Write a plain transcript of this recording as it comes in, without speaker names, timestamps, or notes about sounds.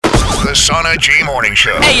The Sana G Morning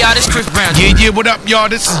Show. Hey, y'all, this Chris Brown. Yeah, what up, y'all?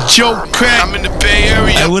 This is Joe Crack. I'm in the Bay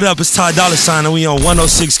Area. Hey, what up? It's Ty Dolla $ign, and we on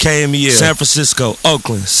 106 KMEL. San Francisco,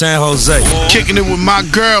 Oakland, San Jose. Kicking it with my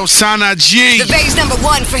girl, Sana G. The Bay's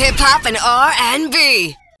 #1 for hip-hop and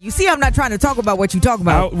R&B. You see, I'm not trying to talk about what you talk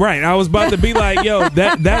about. Right. I was about to be like, yo,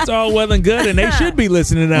 that's all well and good, and they should be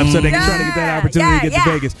listening up so they can try to get that opportunity to get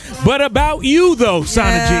to Vegas. But about you, though,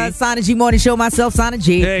 Sana G. Sana G Morning Show, myself, Sana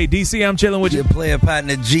G. Hey, DC, I'm chilling with you. Your player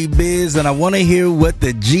partner, G-Biz, and I want to hear what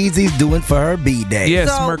the Jeezy's doing for her B-Day. Yeah,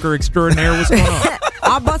 So- Smirker extraordinaire. What's going on?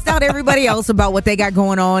 I'll bust out everybody else about what they got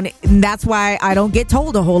going on. And that's why I don't get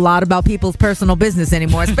told a whole lot about people's personal business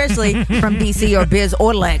anymore, especially from DC or Biz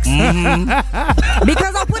or Lex.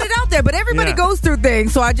 Because I'll put it out there. But everybody goes through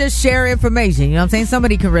things, so I just share information. You know what I'm saying?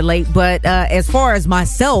 Somebody can relate. But as far as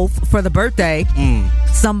myself, for the birthday,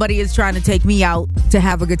 somebody is trying to take me out to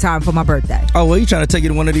have a good time for my birthday. Oh, well, you trying to take you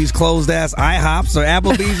to one of these closed-ass IHOPs or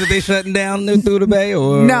Applebee's that they shutting down through the Bay?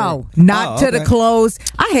 Or No, not to the closed.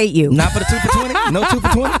 I hate you. Not for the 2 for 20? No 2 for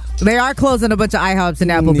 20? They are closing a bunch of IHOPs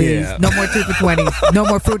and Applebee's. Yeah. No more 2 for 20s. No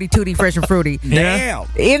more Fruity Tooty, Fresh and Fruity. Damn.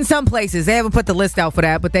 In some places, they haven't put the list out for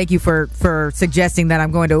that, but thank you for suggesting that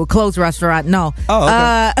I'm going to a closed restaurant. No. Oh,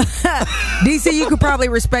 okay. DC, you could probably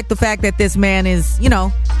respect the fact that this man is,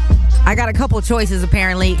 I got a couple of choices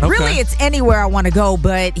apparently. Okay. Really, it's anywhere I want to go,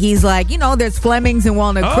 but he's like, there's Fleming's in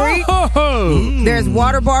Walnut Creek. There's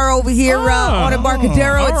Water Bar over here on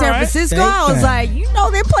Embarcadero in San Francisco. I was like,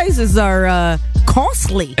 their places are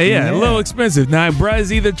costly. Yeah, a little expensive. Now,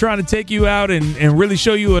 Brad's either trying to take you out and really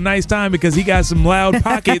show you a nice time because he got some loud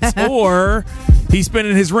pockets, or he's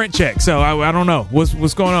spending his rent check. So I don't know.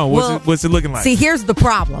 What's going on? What's it looking like? See, here's the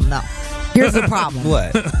problem, though. Here's the problem.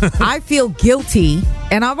 What? I feel guilty,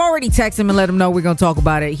 and I've already texted him and let him know we're going to talk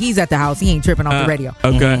about it. He's at the house. He ain't tripping off the radio.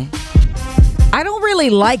 Okay. I don't really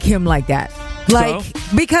like him like that.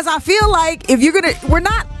 Because I feel like if you're going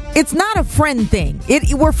to, it's not a friend thing.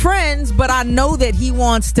 We're friends, but I know that he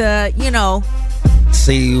wants to,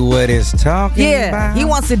 See what it's talking about? he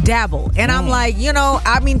wants to dabble. And I'm like,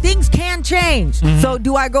 things can change. So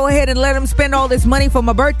do I go ahead and let him spend all this money for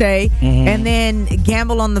my birthday and then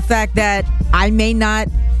gamble on the fact that I may not,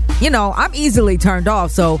 I'm easily turned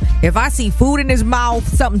off. So if I see food in his mouth,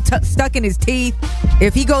 something stuck in his teeth,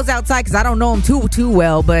 if he goes outside, because I don't know him too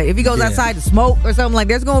well, but if he goes outside to smoke or something, like,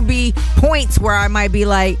 there's going to be points where I might be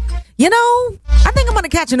like, I think I'm going to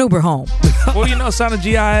catch an Uber home. Well, Sana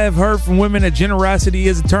G, I have heard from women that generosity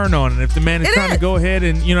is a turn on. And if the man is trying to go ahead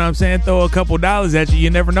and, throw a couple $, at you, you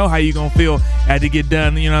never know how you're going to feel after you get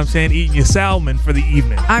done, eating your salmon for the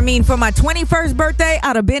evening. I mean, for my 21st birthday,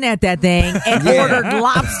 I'd have been at that thing and ordered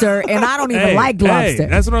lobster, and I don't even like lobster. Hey,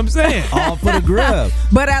 that's what I'm saying. All for the grub.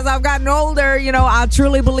 But as I've gotten older, I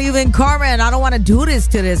truly believe in karma, and I don't want to do this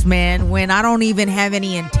to this man when I don't even have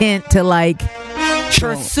any intent to,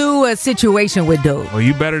 pursue a situation with dude. Well,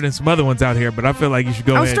 you better than some other ones out here, but I feel like you should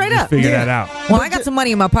go ahead and just figure that out. Well, I got some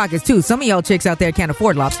money in my pockets, too. Some of y'all chicks out there can't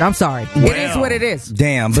afford lobster. I'm sorry. It is what it is.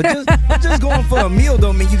 Damn, but just going for a meal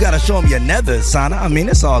don't mean you got to show him your nethers, Sana. I mean,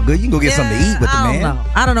 it's all good. You can go get something to eat with the man.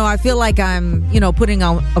 I don't know. I feel like I'm, putting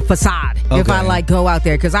on a facade if I, go out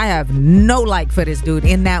there, because I have no like for this dude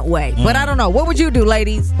in that way. But I don't know. What would you do,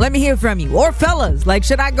 ladies? Let me hear from you. Or fellas.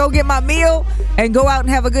 Should I go get my meal and go out and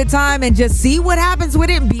have a good time and just see what happens with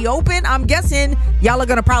it and be open? I'm guessing y'all are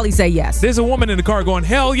going to probably say yes. There's a woman in the car going,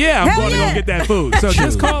 hell yeah, I'm going to go get that food. So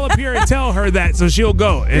just call up here and tell her that so she'll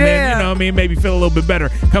go. And then, maybe feel a little bit better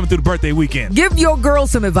coming through the birthday weekend. Give your girl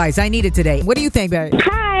some advice. I need it today. What do you think, baby?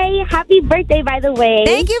 Hi. Happy birthday, by the way.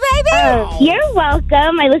 Thank you, baby. You're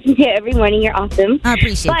welcome. I listen to it every morning. You're awesome. I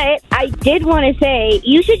appreciate it. But I did want to say,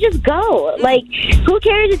 you should just go. Who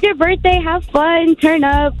cares? It's your birthday. Have fun. Turn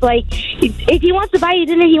up. If he wants to buy you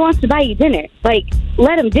dinner, he wants to buy you dinner.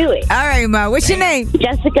 Let him do it. All right, Ma. What's your name?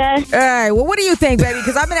 Jessica. All right. Well, what do you think, baby?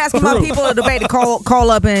 Because I've been asking my people at the Bay to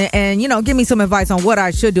call up and give me some advice on what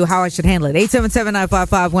I should do, how I should handle it.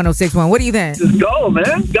 877-955-1061. What do you think? Just go,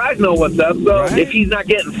 man. Guys know what's up. So if he's not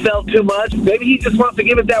getting felt too much, maybe he just wants to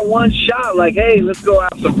give it that one shot. Hey, let's go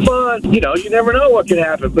have some fun. You never know what could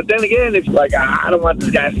happen. But then again, if I don't want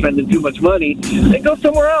this guy spending too much money, then go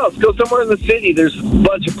somewhere else. Go somewhere in the city. There's a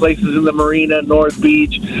bunch of places in the Marina, North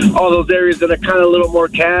Beach, all those areas that are kind of a little more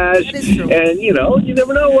cash. And, you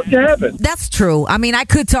never know what can happen. That's true. I mean, I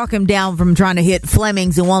could talk him down from trying to hit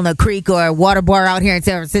Fleming's in Walnut Creek or Water Bar out here in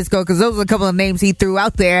San Francisco, because those are a couple of names he threw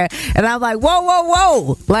out there. And I'm like,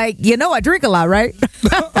 whoa. I drink a lot, right?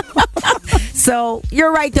 So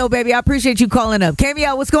you're right, though, baby. I appreciate you calling up.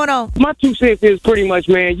 Cameo, what's going on? My 2 cents is pretty much,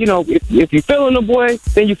 man, you know, if you're feeling the boy,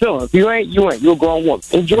 then you feel him. If you ain't, you ain't. You're a grown woman.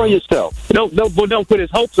 Enjoy yourself. Don't put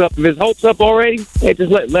his hopes up. If his hopes up already, hey,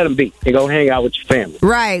 just let him be and go hang out with your family.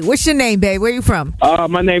 Right. What's your name, babe? Where you from?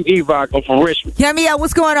 My name Evok. I'm from Richmond. Cameo,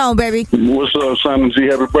 what's going on, baby? What's up, Simon G?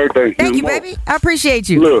 Happy birthday. Thank you, baby. I appreciate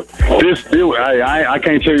you. Look, I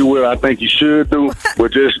can't tell you what I think you should do,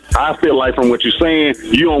 but just I feel like from what you're saying,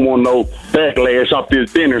 you don't want no backlash off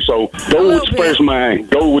this dinner. So go with your first mind.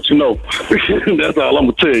 Go with what you know. That's all I'm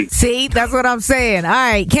gonna tell you. See, that's what I'm saying. All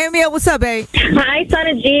right, Cameo, what's up, babe? Hi,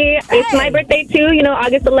 Sana G. It's my birthday too. You know,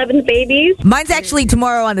 August 11th, babies. Mine's actually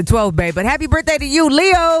tomorrow on the 12th, babe. But happy birthday to you,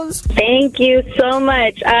 Leos. Thank you so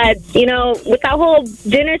much. You know, with that whole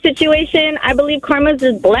dinner situation, I believe karma's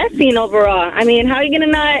a blessing overall. I mean, how are you going to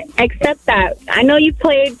not accept that? I know you've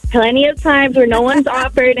played plenty of times where no one's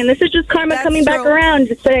offered, and this is just karma coming back around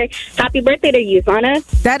to say happy birthday to you, Sana.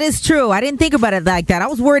 That is true. I didn't think about it like that. I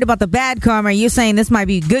was worried about the bad karma. You're saying this might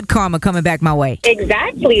be good karma coming back my way.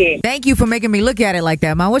 Exactly. Thank you for making me look at it like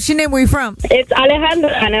that, Ma. What's your name? Where you from? It's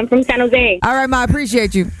Alejandra, and I'm from San Jose. All right, Ma. I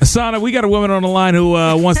appreciate you. Sana, we got a woman on the line who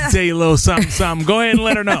wants to tell you a little something. Go ahead and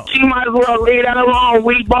let her know. She might as well leave that alone.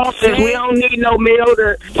 We bosses. We don't need no meal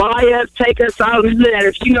to buy us, take us out. And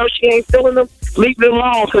if you know she ain't feeling them, leave it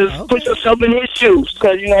alone. Because put yourself in his shoes.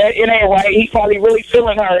 Because, you know, it ain't right. He's probably really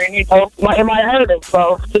feeling her. And, you know, it might hurt him.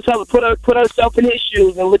 So just tell her, put herself in his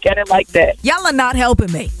shoes and look at it like that. Y'all are not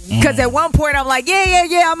helping me. Because at one point, I'm like, yeah,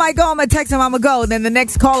 I might go. I'm going to text him. I'm going to go. And then the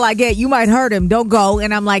next call I get, you might hurt him. Don't go.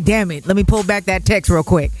 And I'm like, damn it. Let me pull back that text real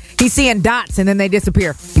quick. He's seeing dots and then they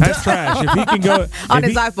disappear. That's trash. If he can go on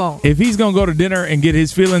his iPhone. If he's gonna go to dinner and get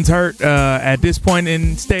his feelings hurt at this point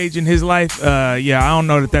in stage in his life, I don't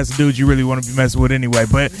know that that's a dude you really want to be messing with anyway.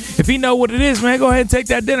 But if he know what it is, man, go ahead and take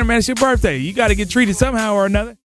that dinner, man. It's your birthday. You got to get treated somehow or another.